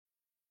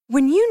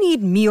When you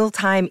need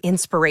mealtime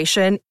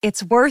inspiration,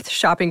 it's worth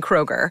shopping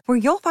Kroger, where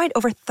you'll find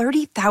over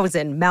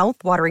 30,000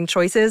 mouth-watering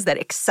choices that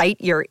excite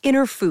your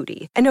inner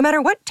foodie. And no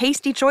matter what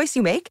tasty choice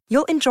you make,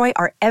 you'll enjoy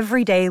our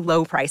everyday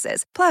low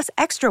prices, plus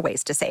extra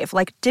ways to save,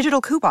 like digital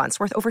coupons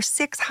worth over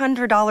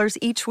 $600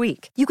 each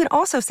week. You can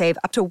also save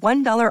up to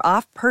 $1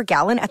 off per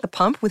gallon at the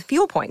pump with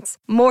fuel points.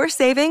 More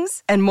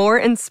savings and more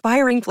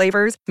inspiring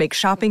flavors make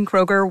shopping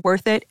Kroger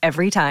worth it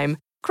every time.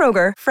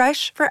 Kroger,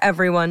 fresh for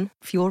everyone.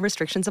 Fuel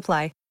restrictions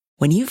apply.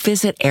 When you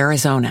visit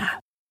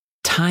Arizona,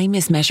 time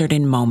is measured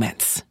in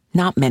moments,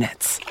 not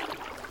minutes.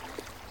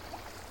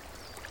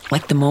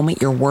 Like the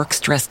moment your work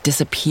stress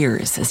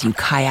disappears as you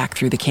kayak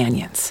through the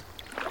canyons.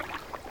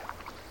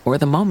 Or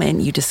the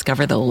moment you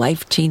discover the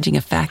life-changing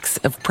effects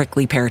of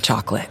prickly pear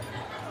chocolate.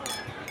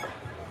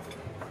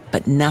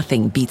 But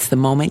nothing beats the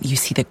moment you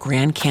see the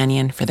Grand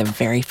Canyon for the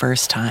very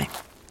first time.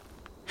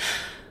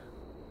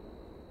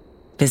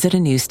 Visit a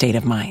new state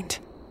of mind.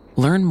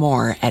 Learn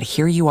more at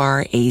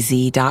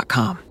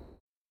hereyouareaz.com.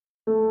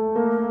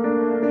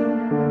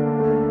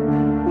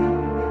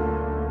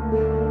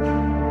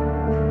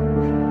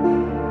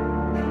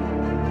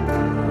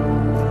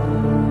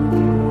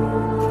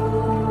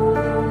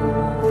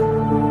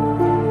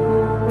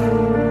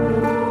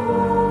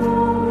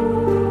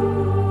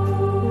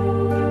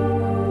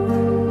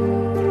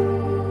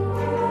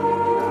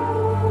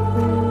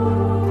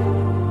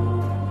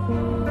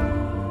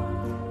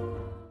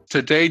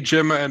 Today,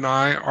 Gemma and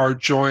I are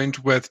joined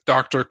with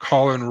Dr.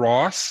 Colin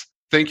Ross.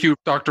 Thank you,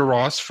 Dr.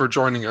 Ross, for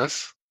joining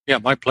us. Yeah,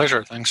 my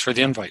pleasure. Thanks for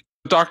the invite.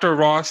 Dr.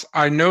 Ross,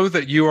 I know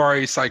that you are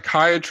a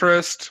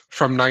psychiatrist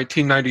from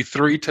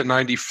 1993 to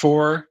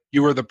 94.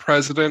 You were the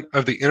president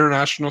of the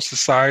International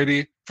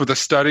Society for the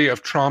Study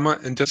of Trauma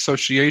and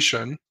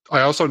Dissociation.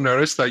 I also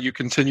noticed that you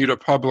continue to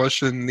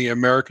publish in the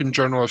American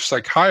Journal of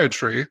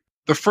Psychiatry.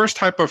 The first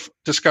type of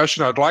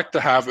discussion I'd like to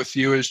have with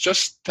you is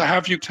just to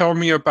have you tell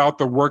me about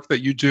the work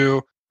that you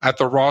do at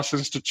the Ross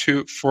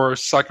Institute for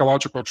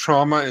Psychological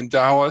Trauma in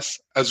Dallas,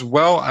 as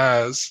well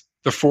as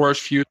the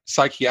Forest View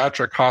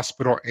Psychiatric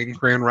Hospital in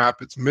Grand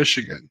Rapids,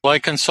 Michigan. Well, I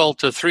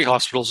consult at 3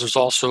 hospitals. There's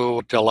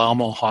also Del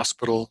Almo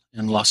Hospital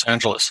in Los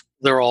Angeles.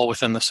 They're all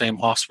within the same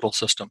hospital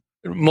system.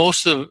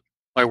 Most of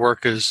my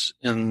work is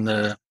in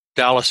the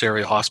Dallas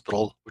area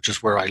hospital, which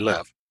is where I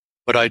live.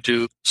 But I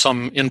do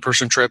some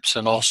in-person trips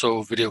and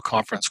also video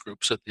conference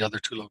groups at the other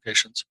 2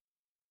 locations.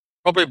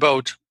 Probably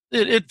about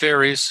It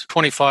varies.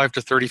 25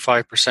 to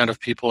 35% of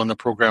people in the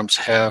programs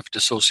have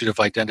dissociative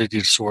identity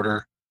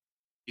disorder,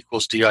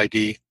 equals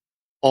DID.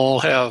 All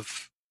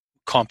have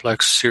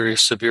complex,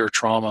 serious, severe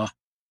trauma,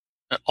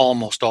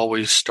 almost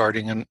always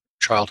starting in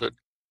childhood.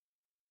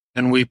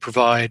 And we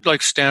provide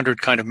like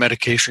standard kind of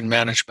medication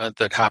management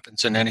that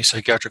happens in any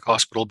psychiatric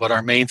hospital, but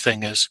our main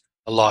thing is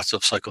lots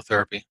of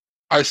psychotherapy.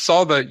 I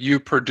saw that you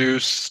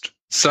produced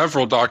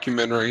several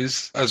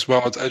documentaries as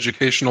well as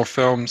educational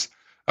films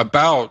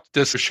about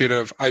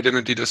dissociative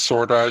identity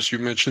disorder. As you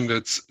mentioned,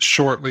 it's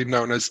shortly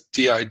known as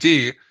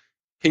DID.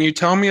 Can you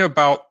tell me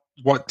about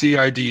what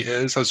DID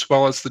is, as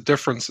well as the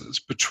differences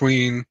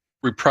between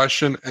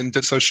repression and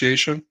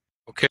dissociation?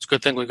 Okay, it's a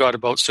good thing we got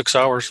about 6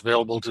 hours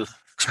available to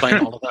explain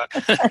all of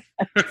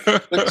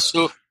that.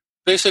 So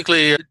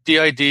basically,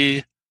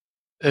 DID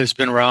has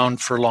been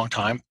around for a long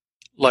time,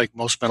 like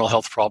most mental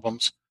health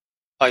problems,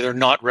 either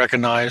not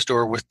recognized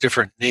or with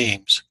different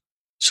names.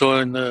 So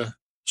in the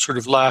sort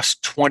of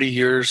last 20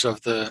 years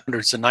of the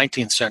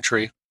 19th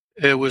century,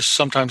 it was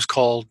sometimes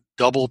called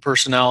double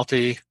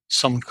personality,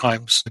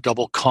 sometimes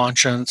double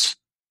conscience,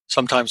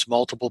 sometimes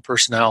multiple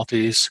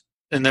personalities.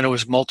 And then it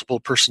was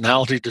multiple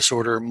personality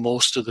disorder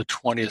most of the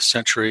 20th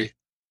century,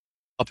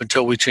 up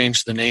until we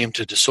changed the name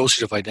to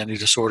dissociative identity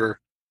disorder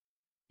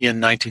in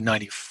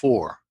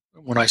 1994.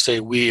 When I say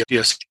we,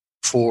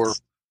 DS4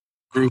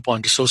 group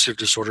on dissociative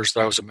disorders that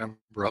I was a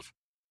member of.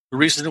 The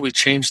reason that we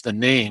changed the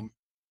name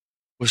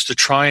was to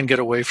try and get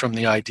away from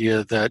the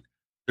idea that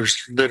there's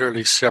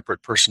literally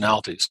separate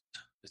personalities.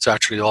 It's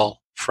actually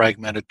all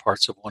fragmented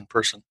parts of one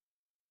person.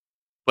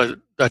 But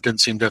that didn't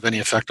seem to have any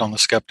effect on the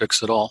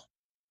skeptics at all.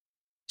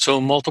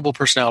 So multiple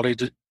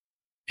personality,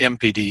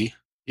 MPD,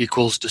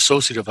 equals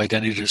dissociative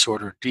identity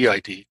disorder,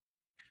 DID.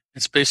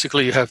 It's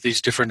basically you have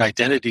these different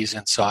identities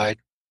inside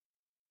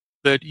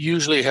that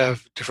usually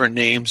have different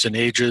names and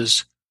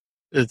ages.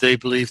 They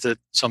believe that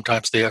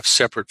sometimes they have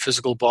separate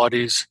physical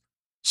bodies.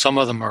 Some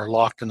of them are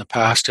locked in the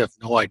past, have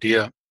no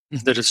idea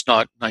that it's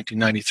not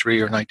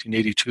 1993 or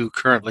 1982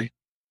 currently.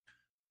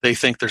 They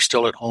think they're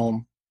still at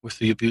home with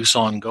the abuse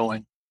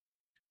ongoing.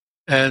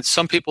 And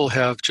some people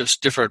have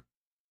just different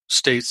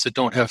states that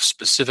don't have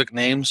specific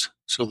names.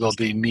 So there'll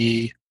be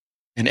me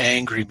and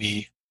angry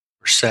me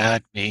or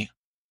sad me.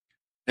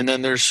 And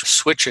then there's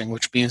switching,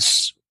 which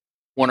means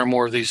one or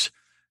more of these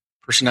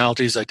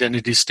personalities,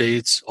 identity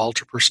states,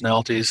 alter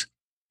personalities,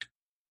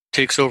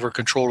 takes over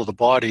control of the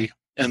body,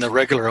 and the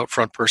regular out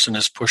front person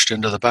is pushed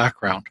into the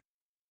background.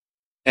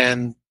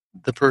 And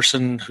the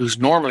person who's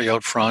normally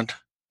out front,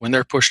 when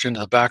they're pushed into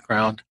the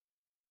background,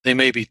 they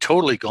may be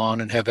totally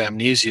gone and have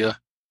amnesia,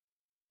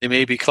 They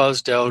may be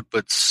fuzzed out,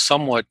 but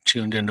somewhat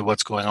tuned into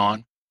what's going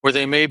on. Or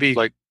they may be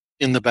like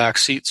in the back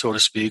seat, so to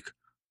speak,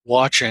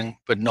 watching,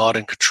 but not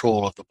in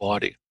control of the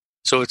body.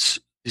 So it's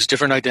these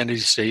different identity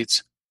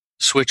states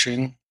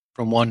switching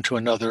from one to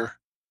another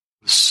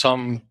with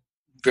some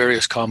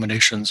various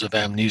combinations of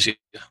amnesia.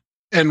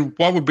 And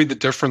what would be the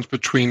difference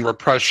between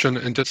repression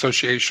and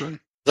dissociation?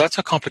 That's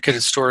a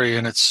complicated story,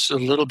 and it's a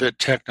little bit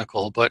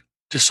technical, but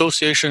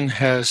dissociation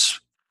has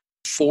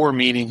 4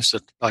 meanings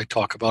that I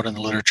talk about in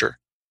the literature.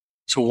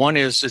 So one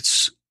is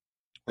it's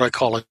what I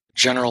call a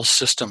general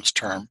systems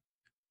term.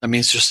 That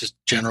means just a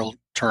general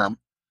term.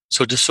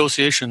 So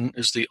dissociation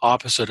is the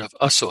opposite of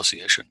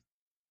association.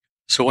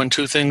 So when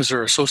two things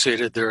are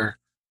associated, they're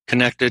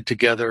connected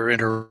together,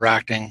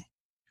 interacting.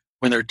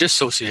 When they're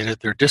dissociated,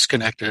 they're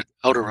disconnected,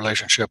 out of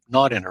relationship,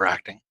 not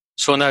interacting.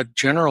 So in that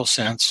general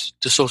sense,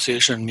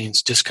 dissociation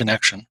means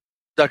disconnection.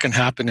 That can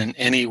happen in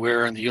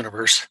anywhere in the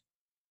universe.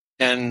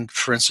 And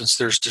for instance,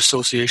 there's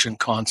dissociation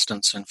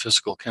constants in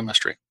physical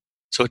chemistry.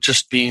 So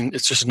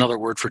it's just another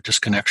word for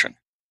disconnection.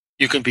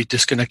 You can be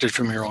disconnected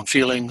from your own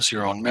feelings,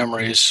 your own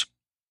memories,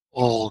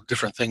 all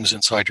different things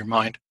inside your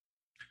mind.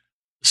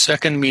 The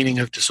second meaning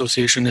of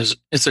dissociation is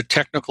it's a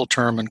technical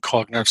term in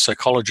cognitive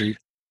psychology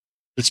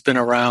that's been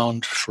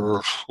around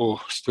for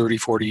 30,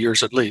 40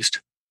 years at least.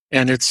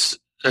 And it's,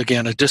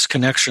 again, a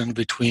disconnection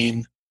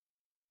between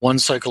one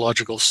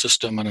psychological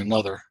system and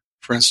another.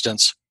 For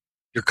instance,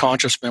 your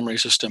conscious memory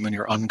system and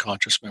your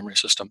unconscious memory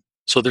system.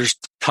 So there's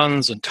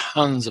tons and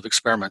tons of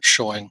experiments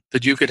showing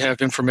that you could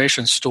have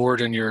information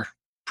stored in your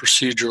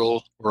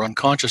procedural or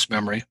unconscious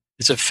memory.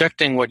 It's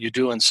affecting what you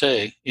do and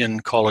say in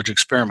college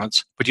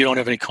experiments, but you don't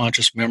have any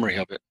conscious memory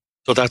of it.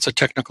 So that's a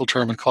technical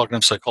term in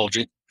cognitive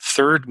psychology.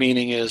 Third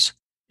meaning is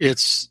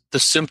it's the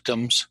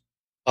symptoms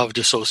of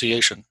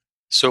dissociation.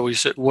 So we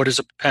said, what is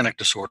a panic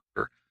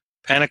disorder?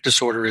 Panic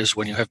disorder is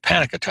when you have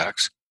panic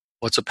attacks.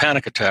 What's a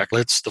panic attack?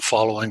 It's the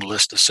following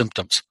list of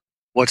symptoms.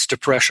 What's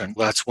depression?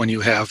 That's when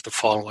you have the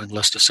following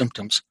list of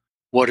symptoms.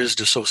 What is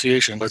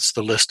dissociation? That's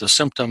the list of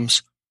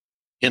symptoms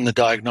in the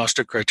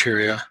diagnostic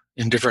criteria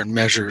in different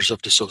measures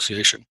of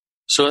dissociation.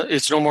 So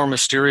it's no more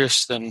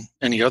mysterious than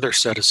any other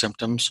set of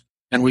symptoms.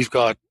 And we've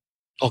got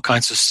all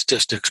kinds of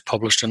statistics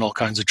published in all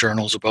kinds of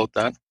journals about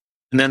that.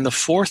 And then the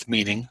fourth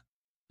meaning,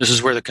 this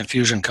is where the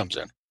confusion comes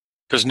in,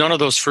 because none of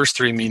those first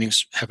 3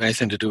 meanings have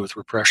anything to do with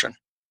repression.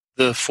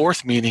 The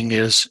fourth meaning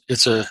is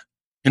it's an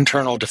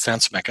internal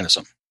defense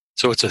mechanism.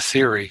 So it's a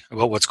theory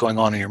about what's going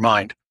on in your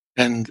mind.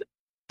 And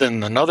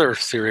then another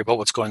theory about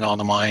what's going on in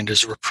the mind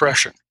is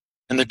repression.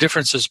 And the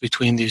differences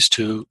between these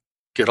two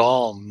get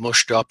all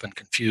mushed up and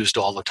confused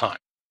all the time.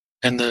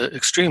 And the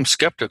extreme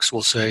skeptics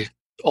will say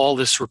all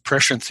this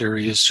repression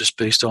theory is just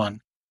based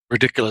on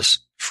ridiculous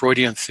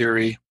Freudian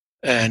theory,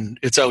 and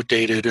it's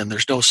outdated, and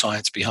there's no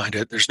science behind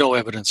it. There's no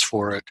evidence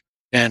for it.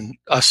 And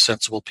us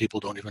sensible people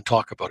don't even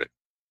talk about it.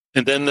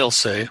 And then they'll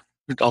say,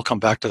 I'll come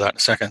back to that in a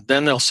second.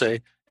 Then they'll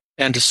say,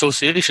 and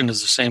dissociation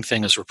is the same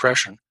thing as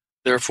repression.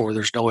 Therefore,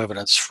 there's no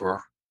evidence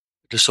for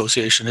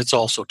dissociation. It's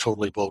also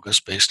totally bogus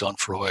based on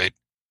Freud.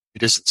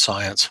 It isn't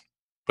science.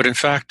 But in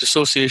fact,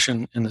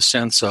 dissociation in the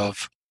sense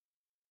of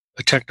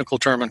a technical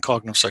term in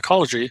cognitive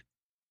psychology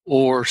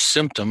or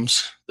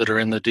symptoms that are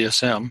in the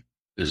DSM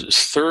is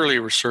thoroughly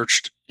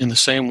researched in the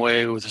same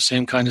way with the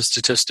same kind of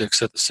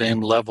statistics at the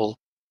same level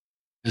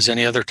as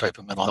any other type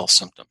of mental health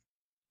symptom.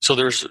 So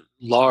there's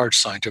large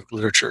scientific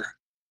literature.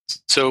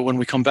 So when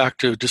we come back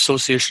to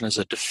dissociation as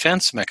a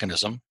defense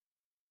mechanism,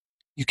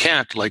 you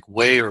can't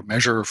weigh or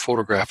measure or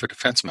photograph a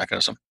defense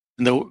mechanism.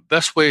 And the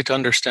best way to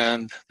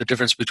understand the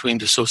difference between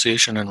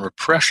dissociation and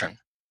repression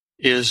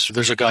is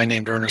there's a guy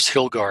named Ernest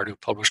Hilgard who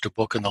published a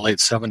book in the late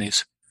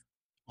 70s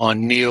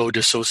on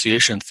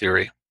neo-dissociation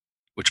theory,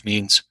 which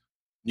means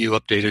new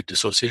updated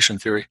dissociation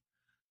theory.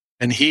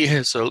 And he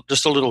has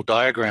just a little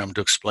diagram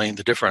to explain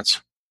the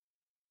difference.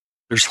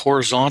 There's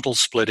horizontal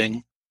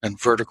splitting and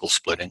vertical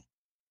splitting.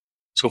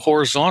 So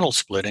horizontal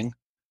splitting,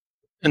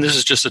 and this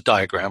is just a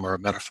diagram or a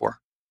metaphor.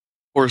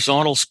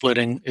 Horizontal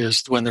splitting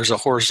is when there's a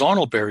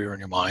horizontal barrier in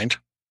your mind.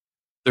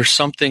 There's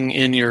something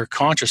in your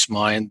conscious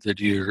mind that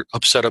you're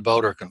upset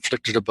about or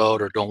conflicted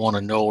about or don't want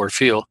to know or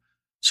feel.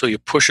 So you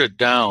push it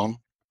down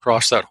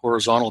across that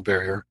horizontal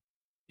barrier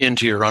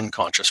into your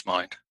unconscious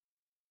mind.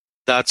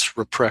 That's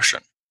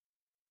repression,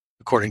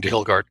 according to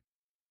Hilgard.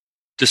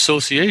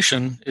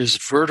 Dissociation is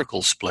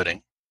vertical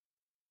splitting.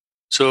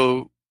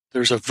 So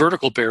there's a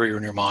vertical barrier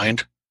in your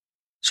mind.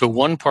 So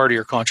one part of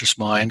your conscious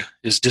mind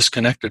is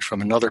disconnected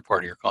from another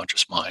part of your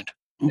conscious mind.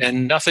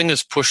 And nothing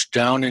is pushed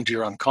down into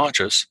your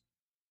unconscious.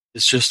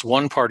 It's just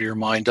one part of your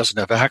mind doesn't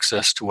have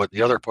access to what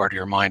the other part of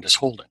your mind is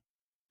holding.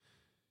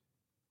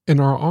 In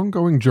our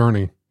ongoing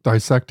journey,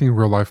 dissecting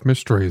real-life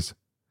mysteries,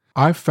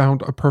 I've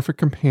found a perfect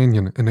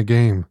companion in a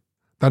game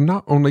that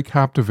not only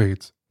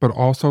captivates, but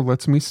also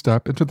lets me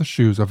step into the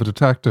shoes of a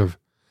detective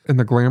in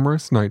the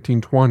glamorous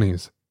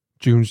 1920s,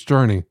 June's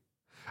Journey.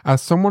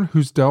 As someone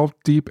who's delved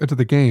deep into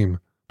the game,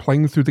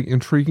 playing through the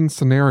intriguing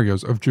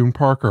scenarios of June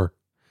Parker,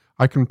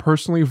 I can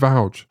personally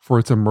vouch for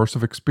its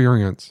immersive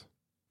experience.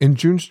 In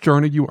June's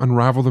journey, you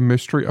unravel the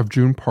mystery of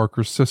June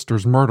Parker's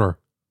sister's murder.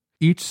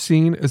 Each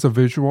scene is a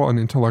visual and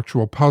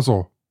intellectual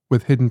puzzle,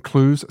 with hidden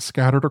clues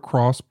scattered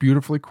across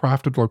beautifully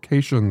crafted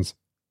locations.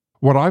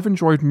 What I've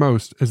enjoyed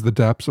most is the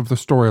depths of the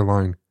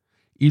storyline.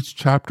 Each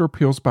chapter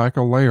peels back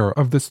a layer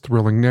of this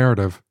thrilling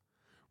narrative,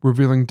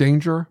 revealing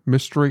danger,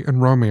 mystery,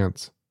 and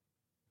romance.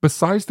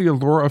 Besides the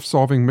allure of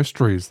solving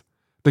mysteries,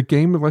 the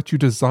game lets you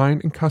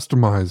design and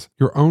customize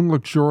your own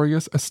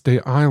luxurious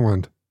estate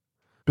island.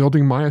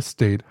 Building my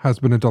estate has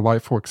been a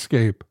delightful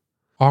escape,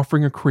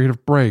 offering a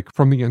creative break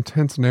from the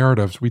intense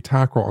narratives we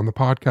tackle on the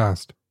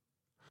podcast.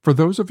 For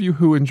those of you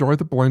who enjoy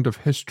the blend of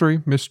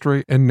history,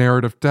 mystery, and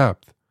narrative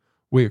depth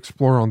we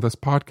explore on this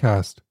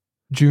podcast,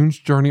 June's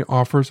Journey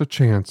offers a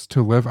chance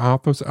to live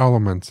out those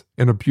elements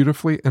in a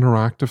beautifully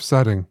interactive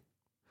setting.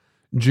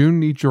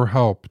 June needs your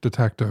help,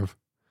 Detective.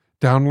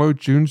 Download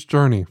June's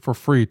Journey for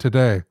free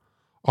today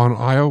on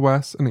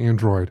iOS and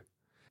Android,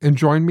 and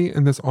join me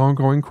in this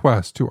ongoing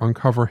quest to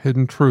uncover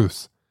hidden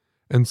truths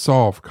and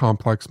solve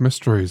complex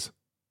mysteries.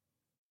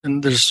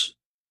 And there's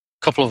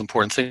a couple of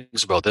important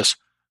things about this.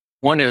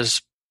 One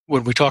is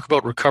when we talk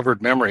about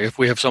recovered memory, if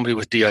we have somebody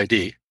with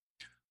DID,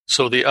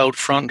 so the out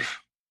front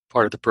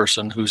part of the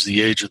person, who's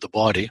the age of the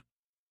body,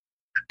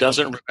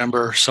 doesn't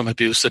remember some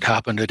abuse that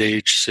happened at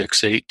age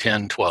 6, 8,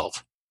 10,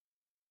 12.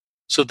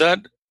 So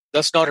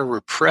that's not a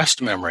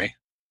repressed memory,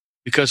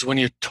 because when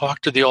you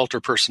talk to the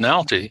altered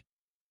personality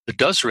that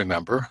does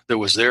remember, that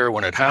was there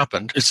when it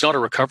happened, it's not a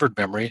recovered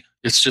memory.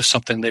 It's just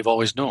something they've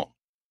always known.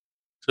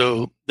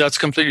 So that's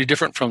completely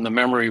different from the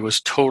memory was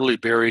totally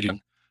buried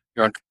and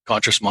your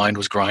unconscious mind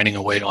was grinding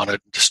away on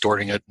it,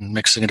 distorting it, and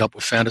mixing it up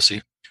with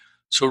fantasy.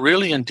 So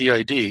really in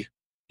DID,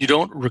 you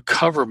don't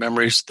recover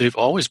memories. They've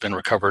always been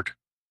recovered.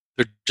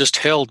 They're just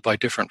held by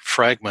different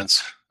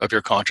fragments of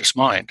your conscious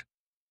mind.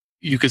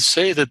 You could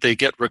say that they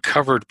get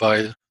recovered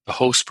by the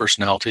host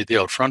personality, the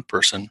out front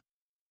person,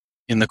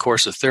 in the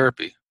course of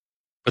therapy,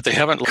 but they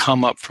haven't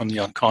come up from the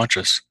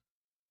unconscious,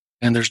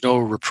 and there's no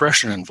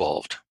repression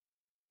involved.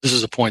 This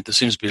is a point that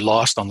seems to be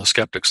lost on the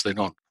skeptics. They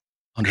don't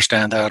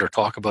understand that or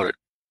talk about it.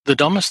 The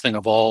dumbest thing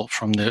of all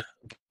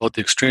about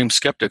the extreme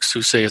skeptics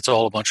who say it's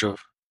all a bunch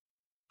of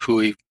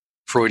hooey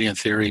Freudian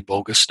theory,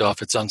 bogus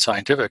stuff, it's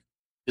unscientific,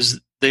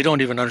 is they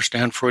don't even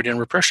understand Freudian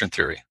repression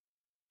theory.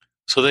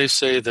 So they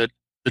say that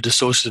the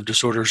dissociative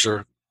disorders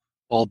are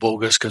all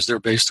bogus because they're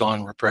based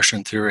on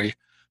repression theory.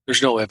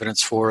 There's no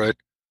evidence for it.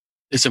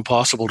 It's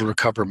impossible to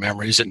recover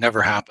memories. It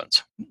never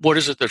happens. What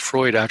is it that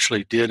Freud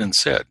actually did and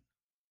said?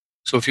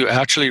 So if you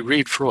actually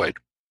read Freud,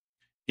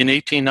 in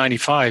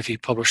 1895, he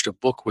published a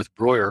book with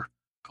Breuer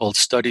called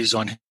Studies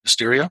on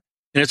Hysteria.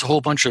 And it's a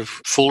whole bunch of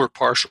full or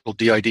partial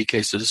DID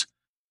cases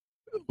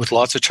with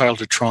lots of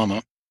childhood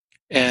trauma.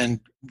 And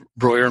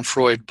Breuer and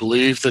Freud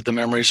believe that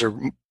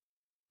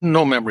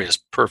no memory is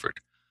perfect,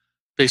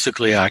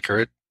 basically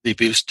accurate. The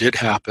abuse did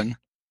happen.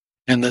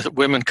 And the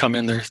women come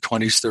in their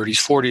 20s, 30s,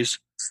 40s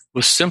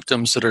with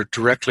symptoms that are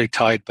directly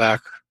tied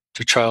back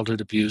to childhood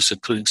abuse,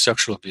 including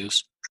sexual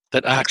abuse,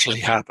 that actually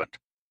happened.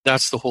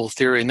 That's the whole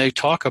theory. And they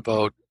talk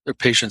about their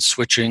patients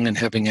switching and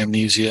having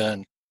amnesia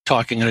and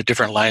talking in a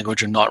different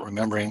language and not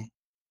remembering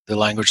the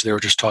language they were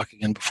just talking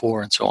in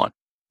before and so on.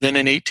 Then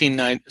in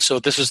 1890, so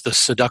this is the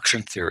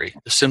seduction theory.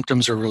 The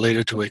symptoms are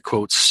related to a,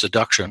 quote,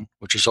 seduction,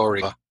 which is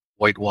already a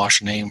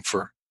whitewash name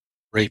for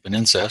rape and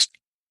incest.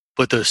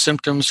 But the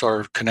symptoms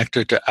are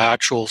connected to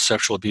actual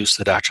sexual abuse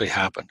that actually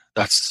happened.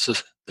 That's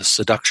the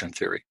seduction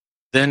theory.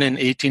 Then in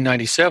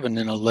 1897,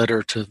 in a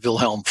letter to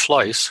Wilhelm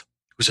Fleiss,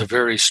 who's a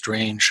very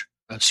strange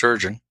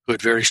surgeon who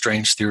had very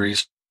strange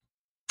theories,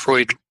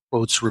 Freud,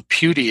 quotes,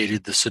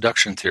 repudiated the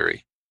seduction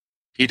theory.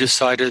 He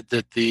decided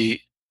that the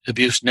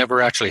abuse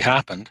never actually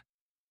happened.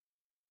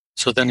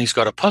 So then he's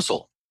got a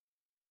puzzle.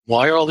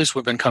 Why are all these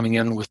women coming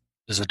in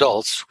as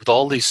adults with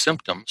all these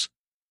symptoms,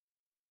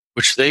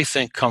 which they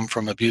think come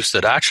from abuse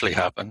that actually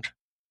happened,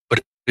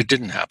 but it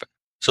didn't happen?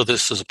 So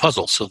this is a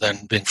puzzle. So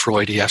then, being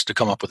Freud, he has to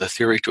come up with a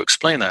theory to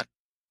explain that.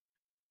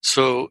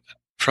 So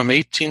from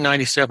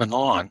 1897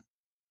 on,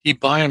 he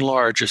by and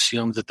large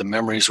assumed that the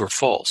memories were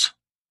false.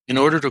 In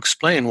order to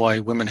explain why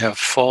women have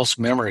false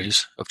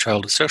memories of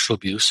childhood sexual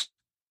abuse,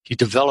 he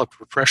developed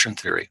repression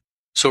theory.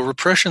 So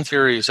repression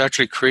theory is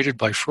actually created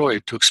by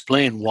Freud to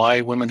explain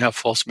why women have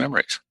false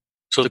memories.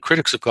 So the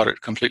critics have got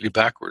it completely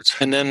backwards.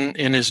 And then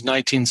in his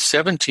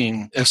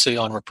 1917 essay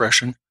on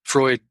repression,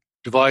 Freud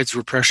divides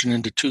repression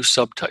into two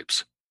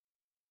subtypes.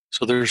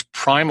 So there's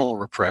primal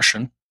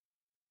repression,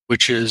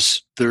 which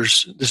is,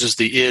 this is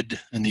the id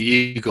and the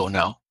ego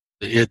now,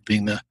 the id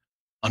being the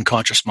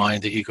unconscious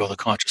mind, the ego, the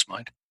conscious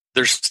mind.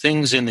 There's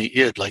things in the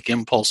id, like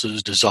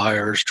impulses,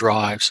 desires,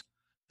 drives,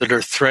 that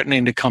are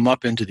threatening to come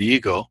up into the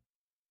ego.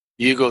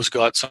 The ego's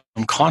got some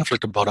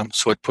conflict about them,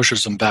 so it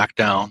pushes them back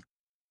down.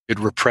 It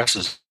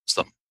represses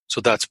them.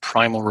 So that's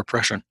primal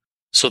repression.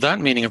 So that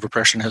meaning of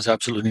repression has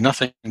absolutely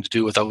nothing to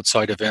do with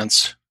outside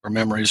events or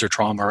memories or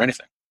trauma or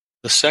anything.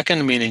 The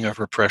second meaning of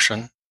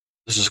repression,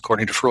 this is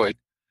according to Freud,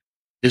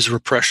 is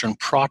repression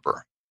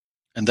proper.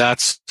 And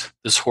that's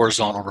this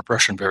horizontal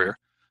repression barrier.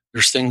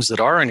 There's things that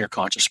are in your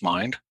conscious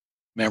mind,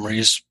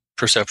 memories,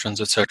 perceptions,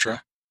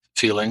 etc.,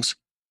 feelings,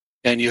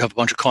 and you have a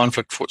bunch of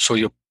conflict, so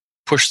you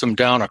push them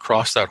down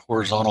across that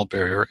horizontal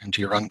barrier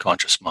into your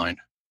unconscious mind.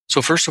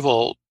 So first of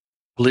all,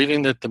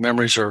 believing that the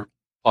memories are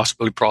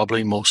possibly,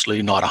 probably,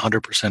 mostly not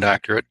 100%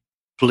 accurate,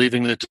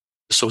 believing that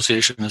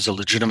dissociation is a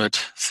legitimate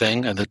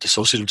thing and that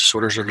dissociative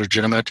disorders are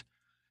legitimate,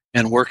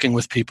 and working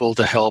with people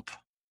to help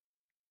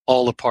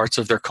all the parts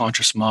of their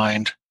conscious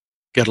mind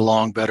get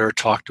along better,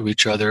 talk to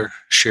each other,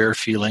 share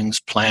feelings,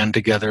 plan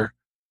together,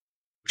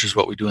 which is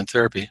what we do in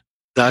therapy.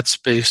 That's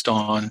based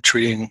on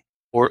treating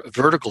or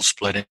vertical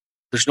splitting.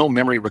 There's no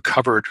memory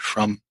recovered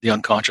from the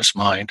unconscious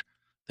mind.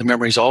 The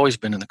memory's always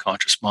been in the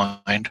conscious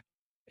mind,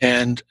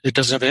 and it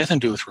doesn't have anything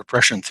to do with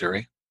repression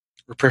theory.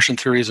 Repression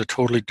theory is a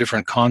totally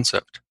different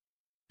concept.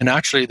 And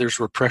actually, there's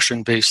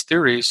repression-based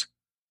theories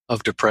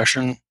of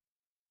depression,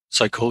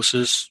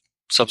 psychosis,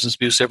 substance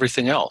abuse,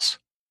 everything else.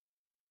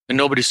 And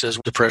nobody says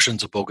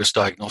depression's a bogus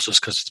diagnosis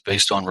because it's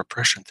based on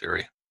repression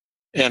theory.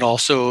 And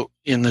also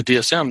in the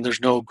DSM, there's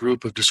no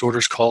group of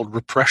disorders called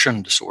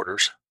repression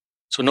disorders.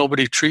 So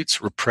nobody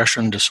treats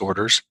repression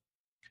disorders,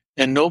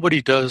 and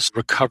nobody does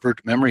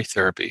recovered memory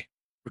therapy.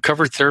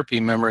 Recovered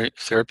memory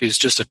therapy is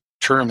just a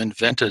term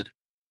invented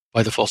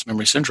by the False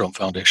Memory Syndrome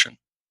Foundation.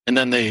 And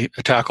then they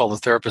attack all the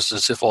therapists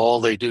as if all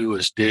they do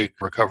is dig,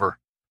 recover,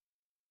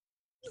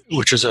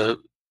 which is a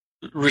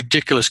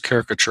ridiculous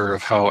caricature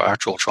of how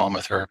actual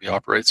trauma therapy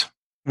operates.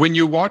 When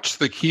you watched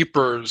The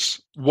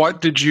Keepers,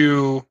 what did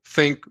you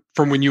think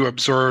from when you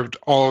observed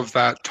all of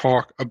that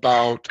talk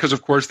about, because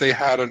of course they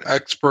had an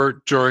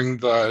expert during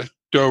the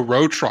Doe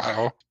Roe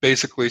trial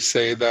basically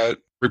say that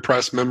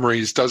repressed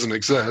memories doesn't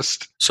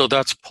exist. So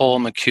that's Paul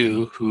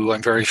McHugh, who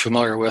I'm very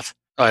familiar with.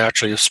 I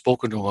actually have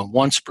spoken to him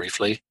once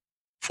briefly,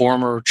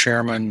 former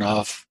chairman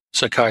of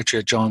psychiatry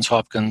at Johns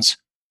Hopkins.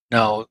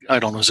 Now, I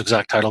don't know his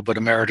exact title, but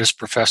emeritus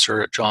professor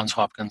at Johns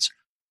Hopkins.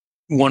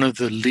 One of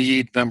the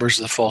lead members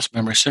of the False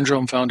Memory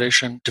Syndrome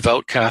Foundation,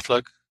 devout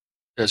Catholic,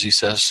 as he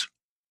says,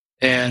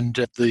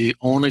 and the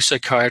only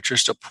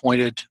psychiatrist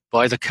appointed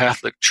by the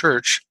Catholic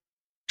Church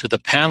to the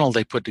panel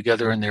they put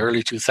together in the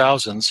early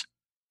 2000s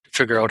to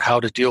figure out how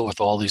to deal with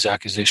all these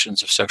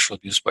accusations of sexual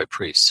abuse by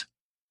priests.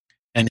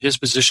 And his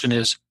position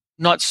is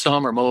not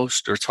some or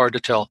most, or it's hard to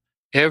tell.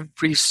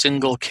 Every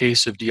single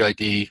case of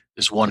DID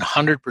is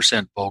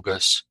 100%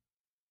 bogus.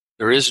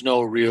 There is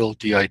no real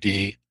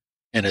DID,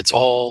 and it's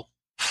all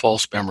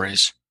false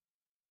memories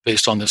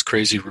based on this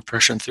crazy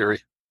repression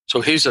theory.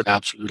 So he's an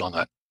absolute on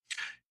that.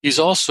 He's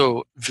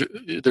also,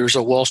 there's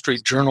a Wall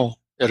Street Journal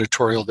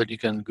editorial that you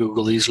can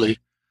Google easily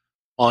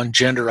on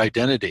gender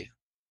identity.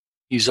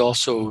 He's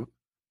also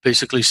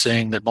basically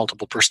saying that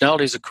multiple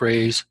personality is a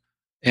craze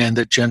and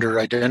that gender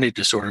identity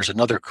disorder is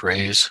another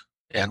craze,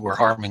 and we're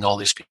harming all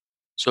these people.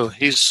 So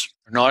he's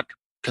not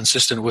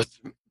consistent with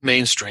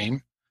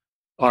mainstream,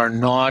 are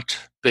not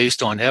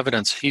based on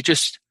evidence. He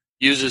just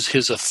uses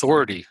his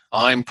authority.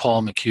 I'm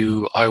Paul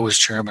McHugh. I was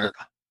chairman at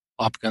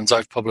Hopkins.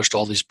 I've published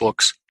all these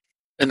books.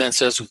 And then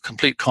says with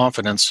complete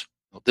confidence,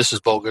 this is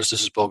bogus,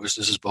 this is bogus,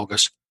 this is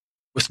bogus,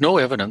 with no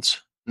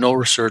evidence, no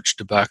research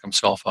to back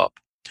himself up.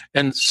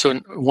 And so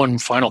one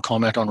final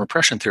comment on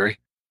repression theory.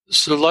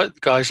 So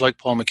guys like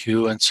Paul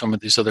McHugh and some of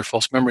these other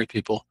false memory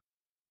people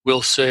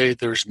will say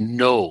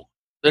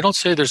they don't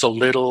say there's a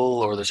little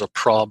or there's a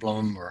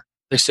problem, or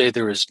they say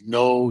there is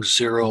no,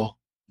 zero,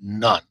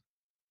 none.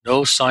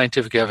 No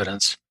scientific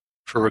evidence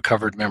for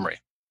recovered memory.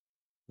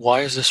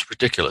 Why is this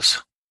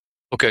ridiculous?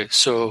 Okay,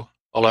 so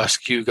I'll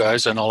ask you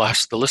guys and I'll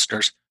ask the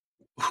listeners,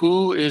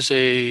 who is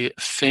a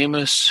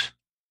famous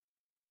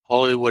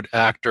Hollywood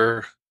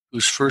actor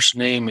whose first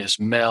name is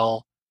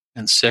Mel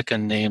and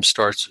second name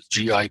starts with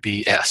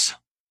Gibs?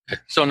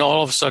 Okay. So now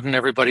all of a sudden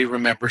everybody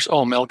remembers,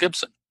 Mel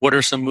Gibson. What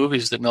are some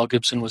movies that Mel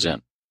Gibson was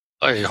in?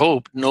 I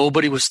hope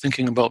nobody was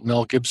thinking about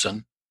Mel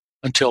Gibson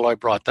until I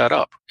brought that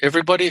up.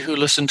 Everybody who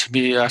listened to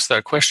me ask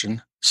that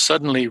question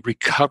suddenly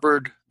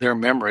recovered their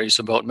memories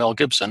about Mel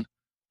Gibson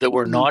that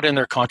were not in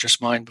their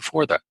conscious mind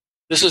before that.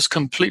 This is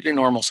completely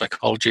normal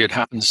psychology. It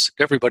happens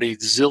to everybody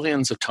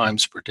zillions of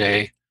times per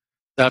day.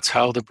 That's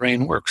how the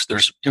brain works.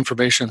 There's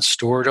information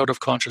stored out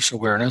of conscious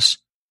awareness,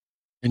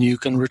 and you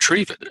can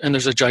retrieve it. And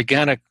there's a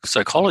gigantic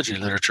psychology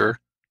literature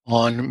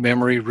on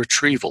memory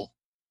retrieval.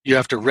 You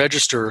have to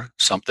register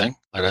something.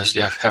 That is,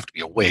 you have to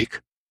be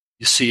awake.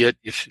 You see it,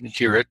 you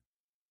hear it,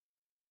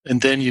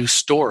 and then you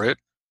store it,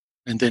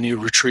 and then you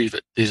retrieve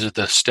it. These are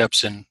the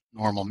steps in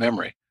normal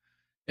memory.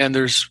 And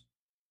there's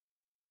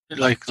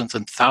like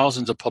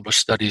thousands of published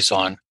studies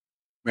on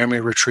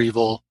memory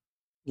retrieval,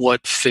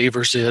 what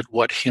favors it,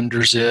 what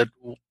hinders it,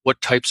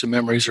 what types of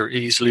memories are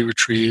easily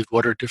retrieved,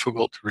 what are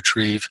difficult to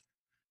retrieve.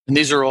 And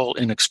these are all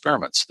in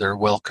experiments. They're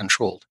well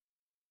controlled.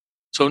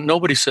 So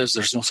nobody says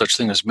there's no such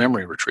thing as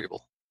memory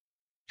retrieval.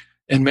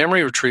 And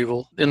memory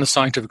retrieval in the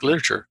scientific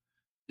literature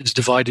is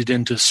divided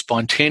into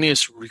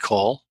spontaneous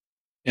recall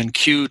and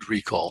cued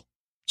recall.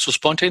 So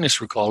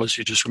spontaneous recall is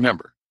you just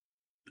remember.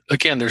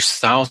 Again, there's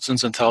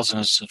thousands and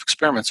thousands of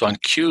experiments on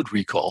cued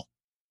recall.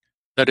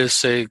 That is,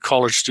 say, a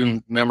college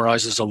student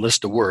memorizes a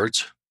list of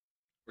words,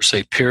 or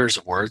say pairs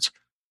of words,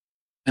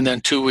 And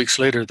then 2 weeks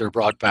later, they're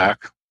brought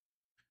back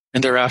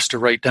and they're asked to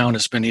write down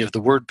as many of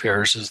the word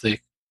pairs as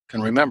they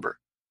can remember.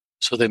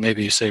 So they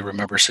maybe say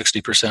remember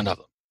 60% of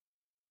them.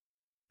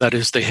 That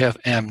is, they have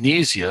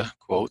amnesia,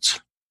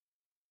 quotes,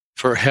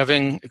 for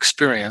having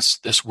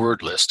experienced this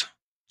word list.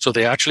 So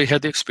they actually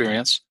had the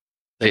experience.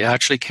 They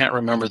actually can't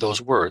remember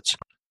those words.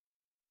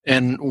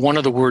 And one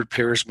of the word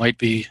pairs might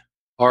be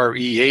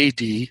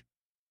R-E-A-D,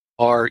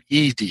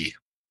 R-E-D.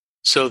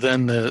 So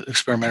then the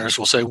experimenters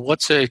will say,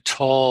 what's a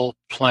tall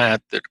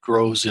plant that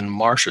grows in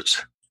marshes?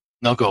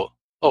 And they'll go,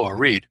 oh, a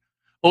reed.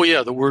 Oh,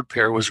 yeah, the word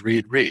pair was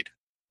reed, reed.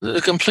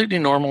 Completely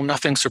normal,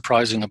 nothing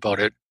surprising about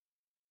it.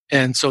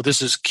 And so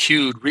this is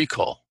cued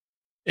recall.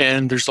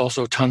 And there's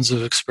also tons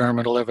of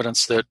experimental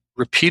evidence that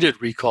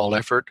repeated recall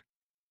effort,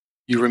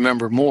 you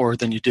remember more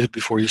than you did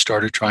before you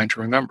started trying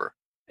to remember.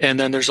 And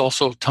then there's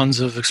also tons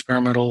of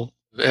experimental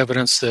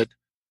evidence that,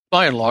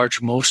 by and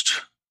large,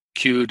 most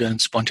cued and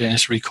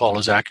spontaneous recall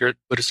is accurate,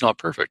 but it's not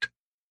perfect.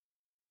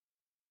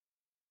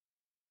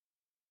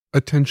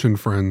 Attention,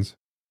 friends.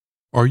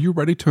 Are you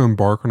ready to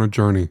embark on a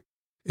journey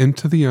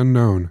into the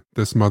unknown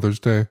this Mother's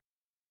Day?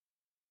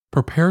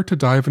 Prepare to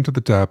dive into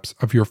the depths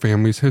of your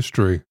family's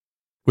history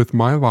with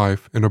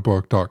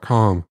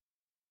mylifeinabook.com.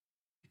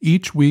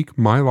 Each week,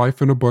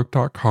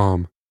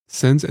 mylifeinabook.com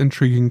sends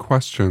intriguing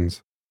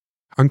questions,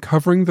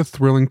 uncovering the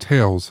thrilling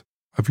tales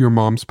of your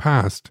mom's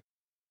past,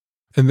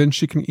 and then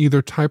she can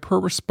either type her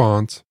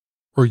response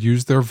or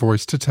use their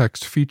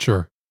voice-to-text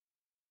feature.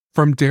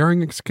 From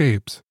daring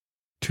escapes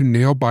to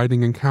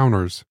nail-biting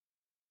encounters,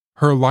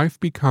 her life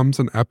becomes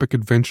an epic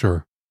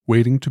adventure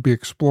waiting to be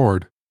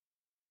explored.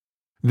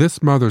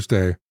 This Mother's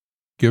Day,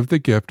 give the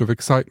gift of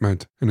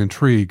excitement and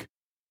intrigue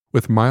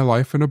with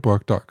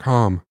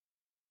mylifeinabook.com.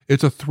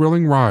 It's a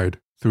thrilling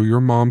ride through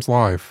your mom's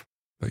life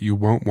that you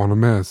won't want to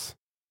miss.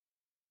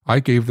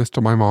 I gave this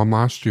to my mom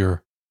last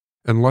year,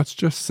 and let's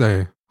just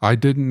say I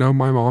didn't know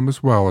my mom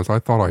as well as I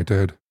thought I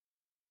did.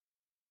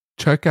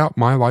 Check out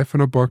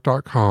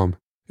mylifeinabook.com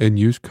and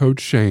use code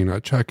Shane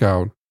at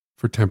checkout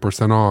for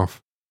 10%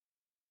 off.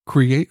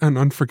 Create an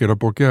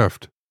unforgettable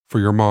gift for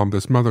your mom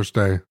this Mother's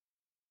Day.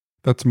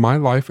 That's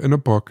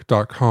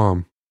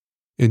mylifeinabook.com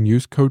and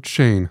use code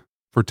Shane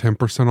for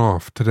 10%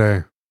 off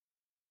today.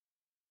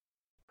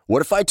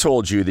 What if I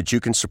told you that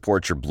you can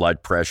support your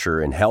blood pressure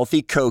and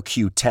healthy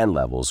CoQ10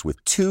 levels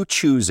with 2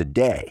 chews a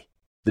day?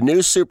 The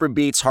new Super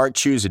Beats Heart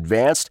Chews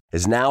Advanced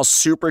is now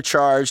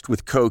supercharged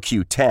with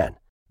CoQ10.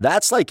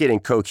 That's like getting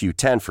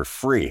CoQ10 for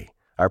free.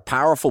 Our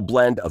powerful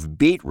blend of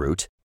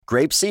beetroot,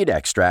 grapeseed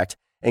extract,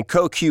 and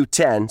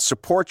CoQ10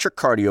 supports your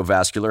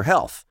cardiovascular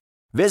health.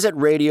 Visit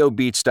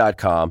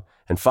radiobeats.com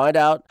and find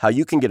out how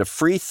you can get a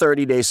free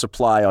 30-day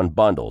supply on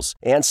bundles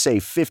and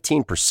save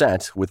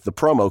 15% with the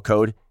promo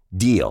code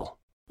DEAL.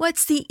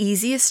 What's the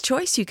easiest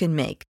choice you can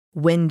make?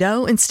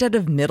 Window instead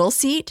of middle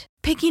seat?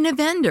 Picking a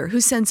vendor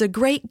who sends a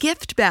great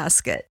gift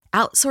basket?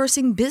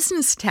 Outsourcing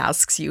business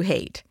tasks you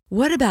hate?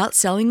 What about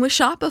selling with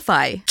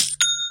Shopify?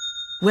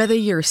 Whether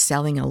you're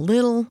selling a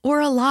little or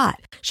a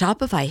lot,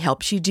 Shopify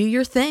helps you do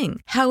your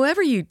thing,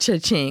 however you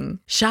cha-ching.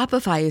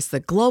 Shopify is the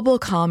global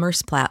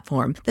commerce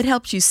platform that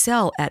helps you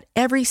sell at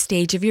every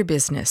stage of your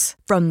business.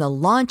 From the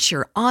launch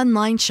your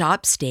online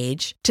shop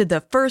stage to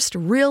the first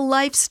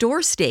real-life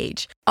store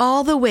stage,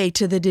 all the way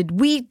to the did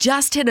we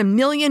just hit 1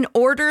 million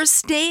orders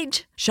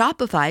stage.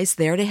 Shopify's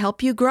there to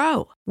help you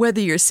grow.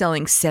 Whether you're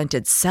selling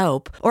scented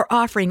soap or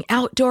offering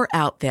outdoor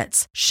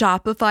outfits,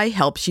 Shopify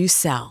helps you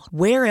sell.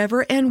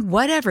 Wherever and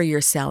whatever you're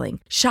selling,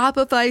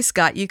 Shopify's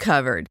got you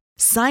covered.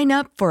 Sign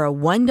up for a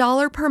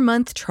 $1 per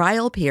month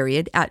trial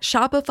period at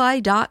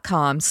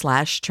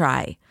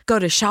shopify.com/try. Go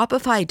to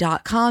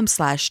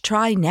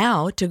shopify.com/try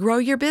now to grow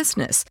your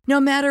business, no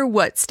matter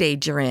what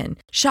stage you're in.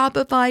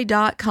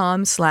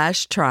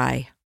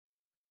 Shopify.com/try.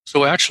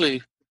 So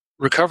actually,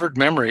 recovered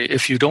memory,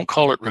 if you don't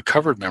call it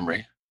recovered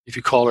memory, if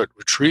you call it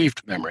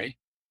retrieved memory,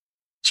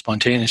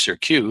 spontaneous or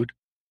cued,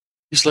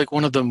 is like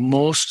one of the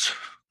most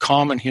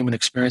common human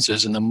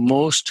experiences and the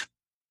most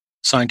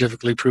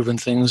scientifically proven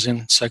things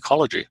in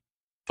psychology.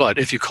 But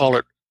if you call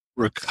it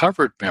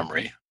recovered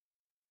memory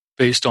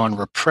based on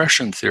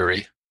repression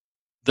theory,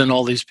 then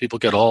all these people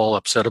get all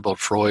upset about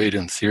Freud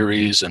and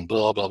theories and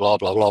blah, blah, blah,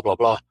 blah, blah, blah,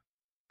 blah.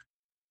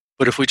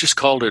 But if we just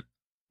called it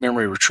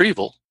memory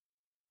retrieval,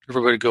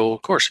 everybody go,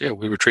 of course, yeah,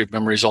 we retrieve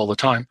memories all the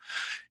time.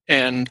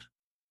 And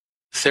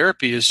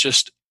therapy is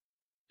just,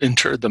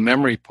 the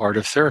memory part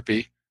of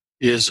therapy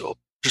is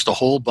just a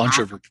whole bunch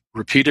of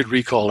repeated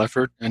recall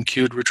effort and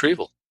cued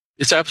retrieval.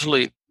 It's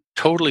absolutely,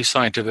 totally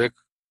scientific,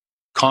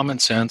 common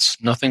sense,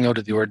 nothing out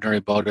of the ordinary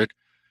about it.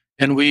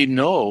 And we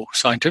know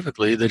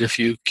scientifically that if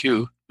you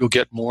cue, you'll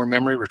get more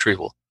memory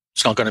retrieval.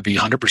 It's not going to be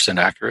 100%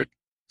 accurate.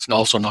 It's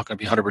also not going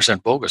to be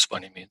 100% bogus by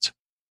any means.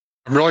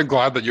 I'm really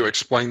glad that you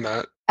explained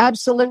that.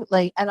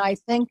 Absolutely. And I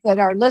think that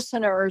our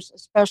listeners,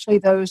 especially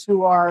those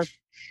who are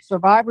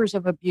survivors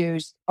of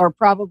abuse, are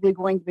probably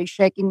going to be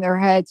shaking their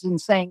heads and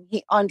saying,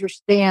 he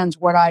understands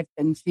what I've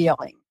been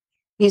feeling.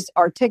 He's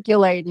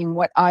articulating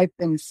what I've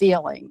been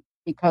feeling,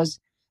 because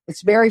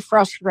it's very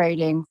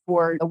frustrating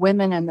for the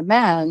women and the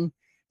men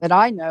that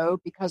I know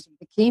because of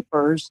the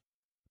keepers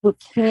who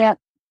can't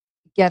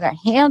get a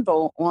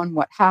handle on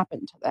what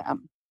happened to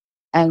them.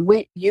 And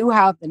you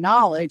have the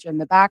knowledge and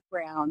the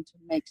background to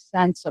make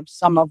sense of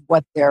some of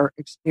what they're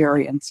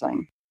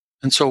experiencing.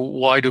 And so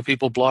why do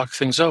people block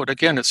things out?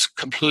 Again, it's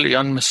completely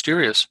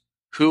unmysterious.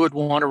 Who would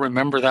want to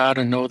remember that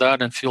and know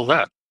that and feel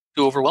that?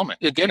 Too overwhelming.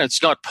 Again,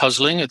 it's not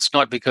puzzling. It's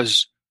not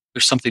because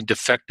there's something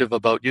defective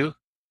about you.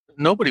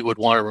 Nobody would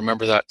want to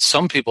remember that.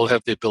 Some people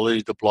have the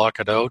ability to block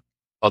it out.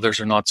 Others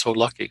are not so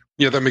lucky.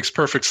 Yeah, that makes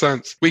perfect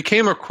sense. We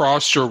came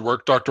across your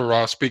work, Dr.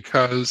 Ross,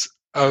 because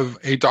of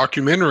a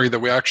documentary that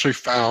we actually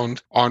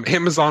found on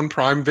Amazon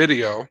Prime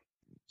Video,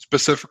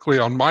 specifically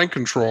on mind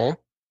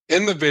control.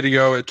 In the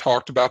video, it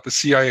talked about the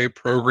CIA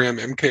program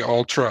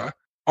MKUltra.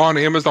 On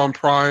Amazon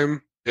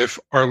Prime, if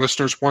our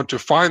listeners want to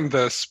find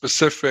this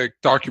specific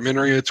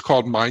documentary, it's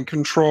called Mind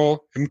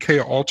Control,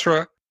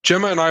 MKUltra.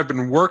 Gemma and I have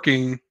been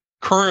working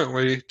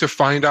currently to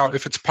find out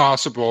if it's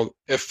possible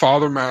if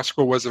Father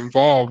Maskell was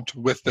involved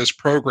with this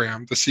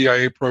program, the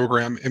CIA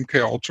program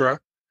MKUltra.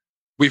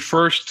 We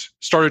first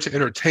started to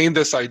entertain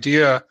this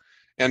idea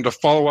and to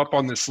follow up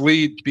on this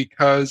lead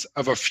because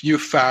of a few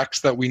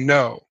facts that we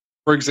know.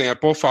 For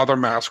example, Father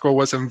Maskell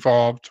was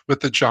involved with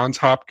the Johns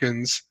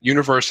Hopkins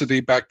University.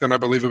 Back then, I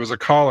believe it was a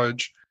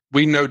college.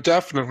 We know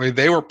definitely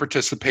they were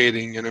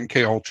participating in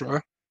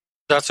MKUltra.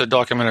 That's a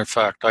documented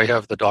fact. I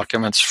have the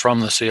documents from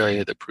the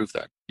CIA that prove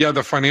that. Yeah,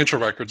 the financial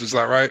records, is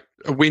that right?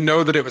 We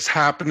know that it was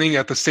happening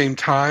at the same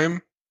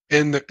time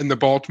in the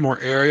Baltimore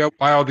area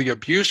while the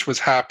abuse was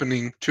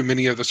happening to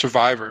many of the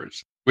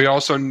survivors. We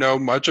also know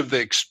much of the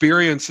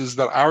experiences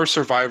that our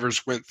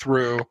survivors went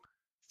through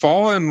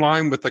fall in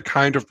line with the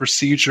kind of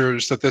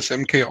procedures that this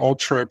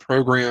MKUltra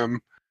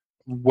program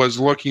was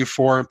looking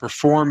for and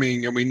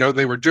performing, and we know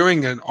they were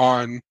doing it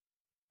on,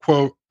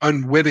 quote,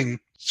 unwitting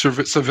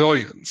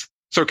civilians.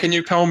 So can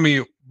you tell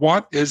me,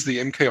 what is the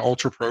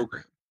MKUltra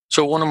program?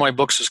 So one of my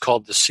books is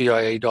called The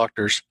CIA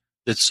Doctors.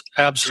 It's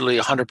absolutely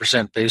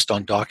 100% based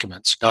on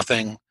documents,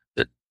 nothing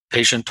that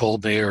patient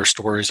told me or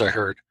stories I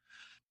heard.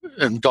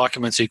 And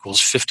documents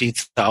equals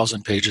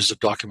 15,000 pages of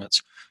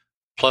documents,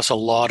 plus a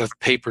lot of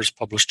papers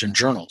published in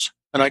journals.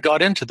 And I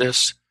got into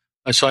this.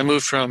 So I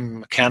moved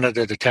from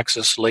Canada to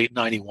Texas late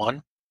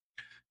 91.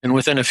 And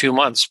within a few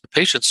months, the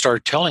patients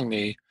started telling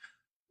me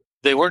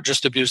they weren't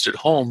just abused at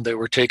home. They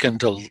were taken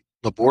to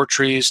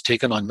laboratories,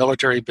 taken on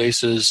military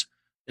bases,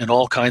 and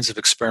all kinds of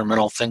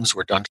experimental things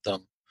were done to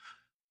them.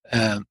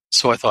 And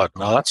so I thought,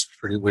 no, that's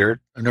pretty weird.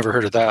 I never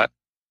heard of that.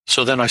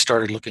 So then I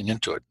started looking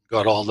into it,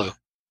 got all the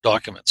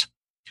documents.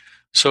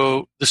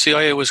 So the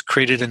CIA was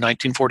created in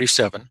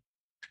 1947.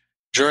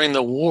 During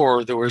the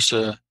war, there was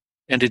an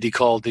entity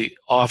called the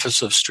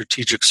Office of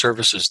Strategic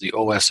Services, the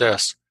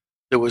OSS,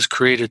 that was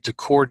created to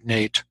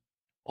coordinate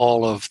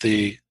all of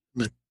the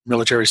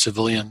military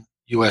civilian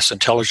U.S.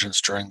 intelligence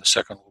during the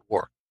Second World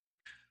War.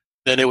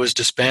 Then it was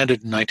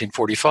disbanded in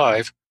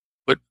 1945,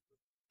 but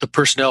the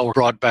personnel were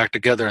brought back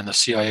together and the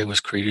CIA was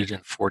created in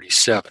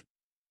 1947.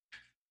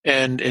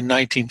 And in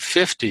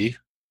 1950,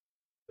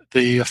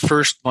 the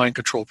first mind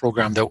control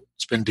program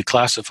that's been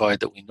declassified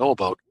that we know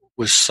about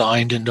was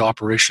signed into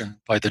operation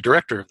by the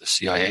director of the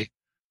CIA,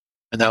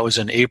 and that was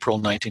in April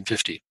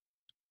 1950.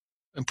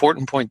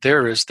 Important point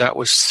there is that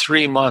was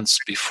 3 months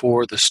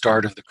before the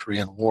start of the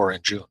Korean War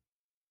in June,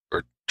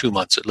 or 2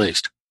 months at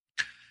least.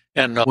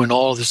 And when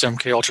all this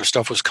MKUltra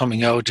stuff was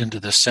coming out into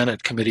the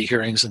Senate committee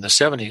hearings in the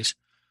 70s,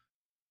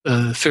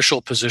 the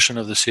official position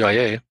of the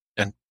CIA,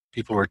 and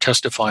people were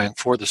testifying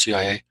for the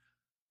CIA,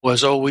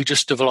 was, we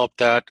just developed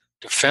that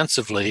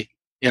defensively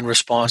in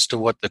response to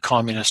what the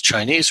communist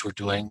Chinese were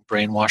doing,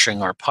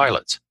 brainwashing our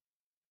pilots.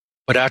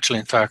 But actually,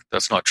 in fact,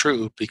 that's not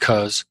true,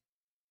 because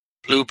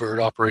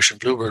Operation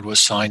Bluebird was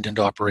signed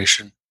into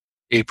operation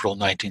April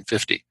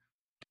 1950.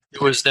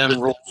 It was then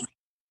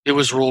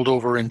rolled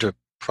over into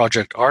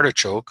Project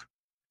Artichoke,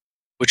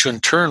 which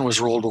in turn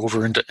was rolled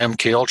over into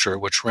MKUltra,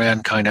 which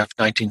ran kind of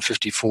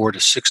 1954 to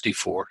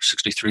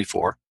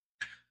 63-4.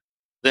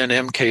 Then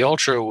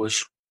MKUltra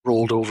was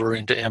rolled over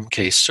into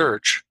MK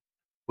Search,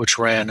 which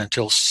ran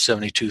until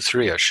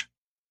 72-3-ish.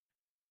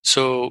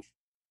 So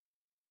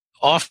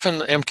often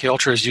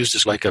MKUltra is used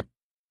as like a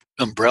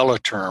umbrella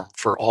term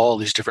for all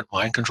these different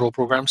mind control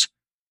programs,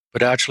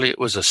 but actually it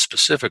was a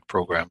specific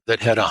program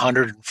that had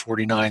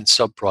 149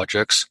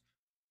 sub-projects,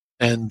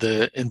 and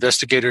the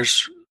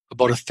investigators,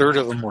 about a third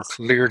of them were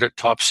cleared at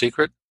top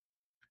secret,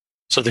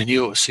 so they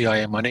knew it was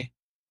CIA money.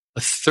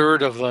 A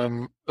third of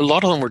them, a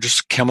lot of them were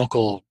just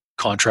chemical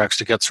contracts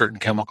to get certain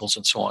chemicals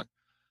and so on.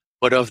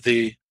 But of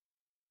the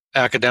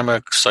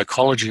academic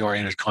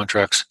psychology-oriented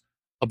contracts,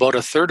 about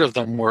a third of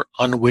them were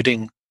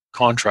unwitting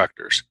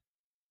contractors.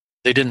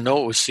 They didn't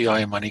know it was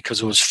CIA money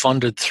because it was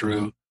funded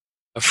through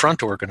a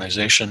front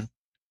organization,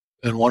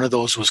 and one of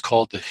those was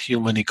called the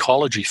Human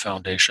Ecology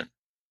Foundation.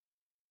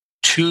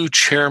 2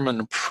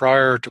 chairmen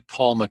prior to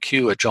Paul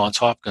McHugh at Johns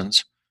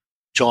Hopkins,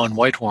 John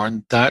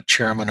Whitehorn, that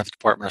chairman of the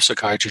Department of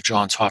Psychiatry at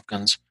Johns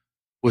Hopkins,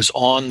 was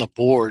on the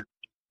board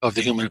of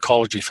the Human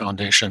Ecology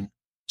Foundation,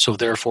 so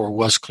therefore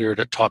was cleared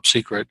at top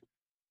secret.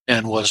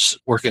 and was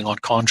working on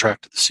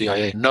contract at the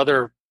CIA.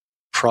 Another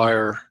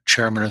prior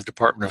chairman of the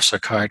Department of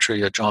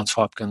Psychiatry at Johns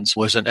Hopkins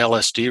was an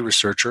LSD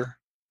researcher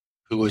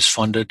who was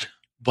funded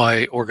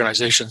by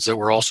organizations that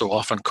were also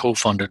often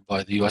co-funded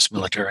by the US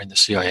military and the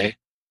CIA.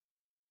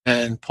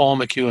 And Paul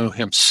McHugh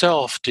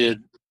himself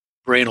did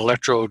brain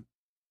electrode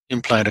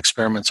implant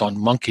experiments on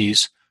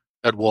monkeys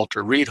at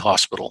Walter Reed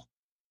Hospital.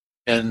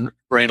 And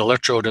brain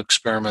electrode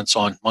experiments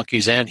on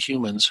monkeys and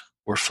humans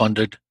were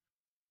funded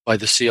by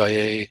the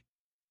CIA,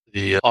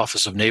 the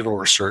Office of Naval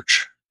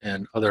Research,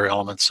 and other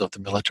elements of the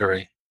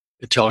military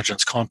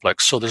intelligence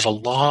complex. So there's a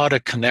lot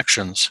of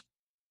connections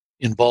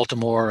in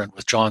Baltimore and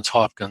with Johns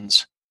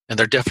Hopkins, and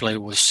there definitely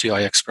was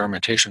CIA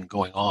experimentation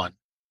going on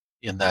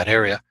in that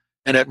area,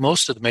 and at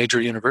most of the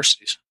major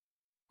universities,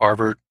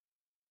 Harvard,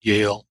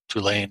 Yale,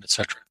 Tulane,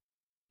 etc.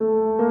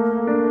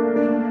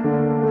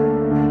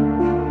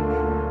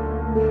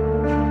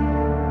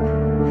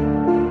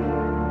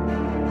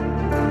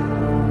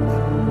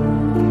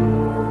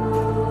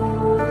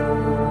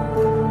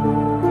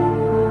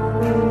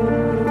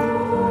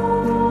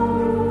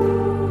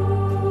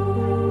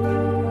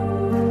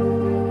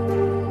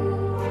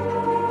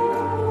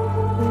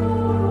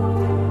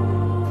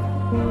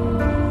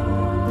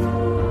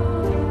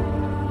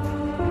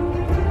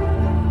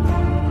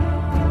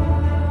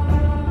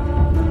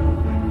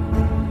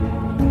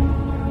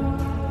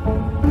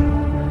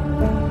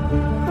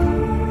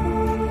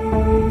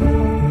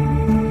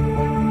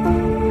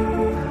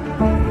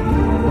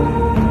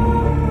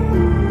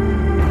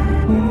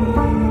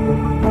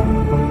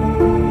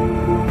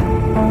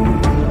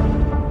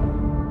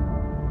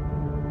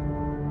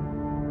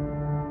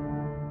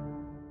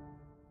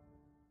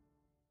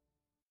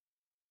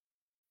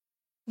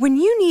 When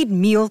you need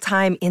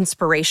mealtime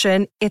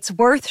inspiration, it's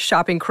worth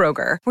shopping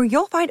Kroger, where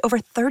you'll find over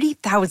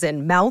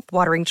 30,000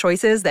 mouth-watering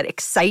choices that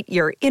excite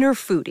your inner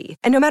foodie.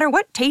 And no matter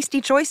what tasty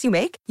choice you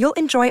make, you'll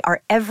enjoy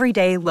our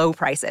everyday low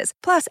prices,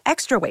 plus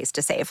extra ways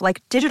to save,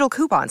 like digital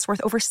coupons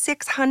worth over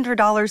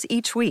 $600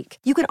 each week.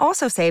 You can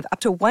also save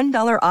up to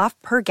 $1 off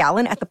per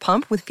gallon at the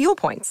pump with fuel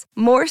points.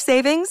 More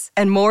savings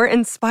and more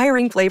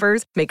inspiring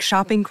flavors make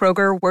shopping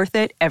Kroger worth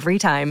it every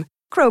time.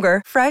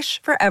 Kroger,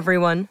 fresh for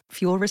everyone.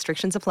 Fuel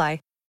restrictions apply.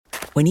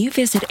 When you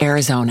visit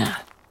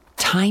Arizona,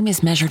 time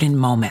is measured in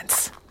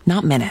moments,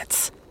 not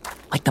minutes.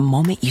 Like the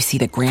moment you see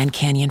the Grand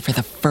Canyon for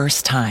the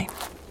first time.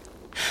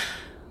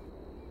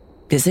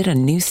 Visit a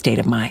new state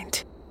of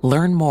mind.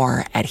 Learn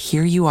more at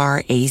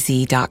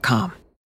hereyouareaz.com.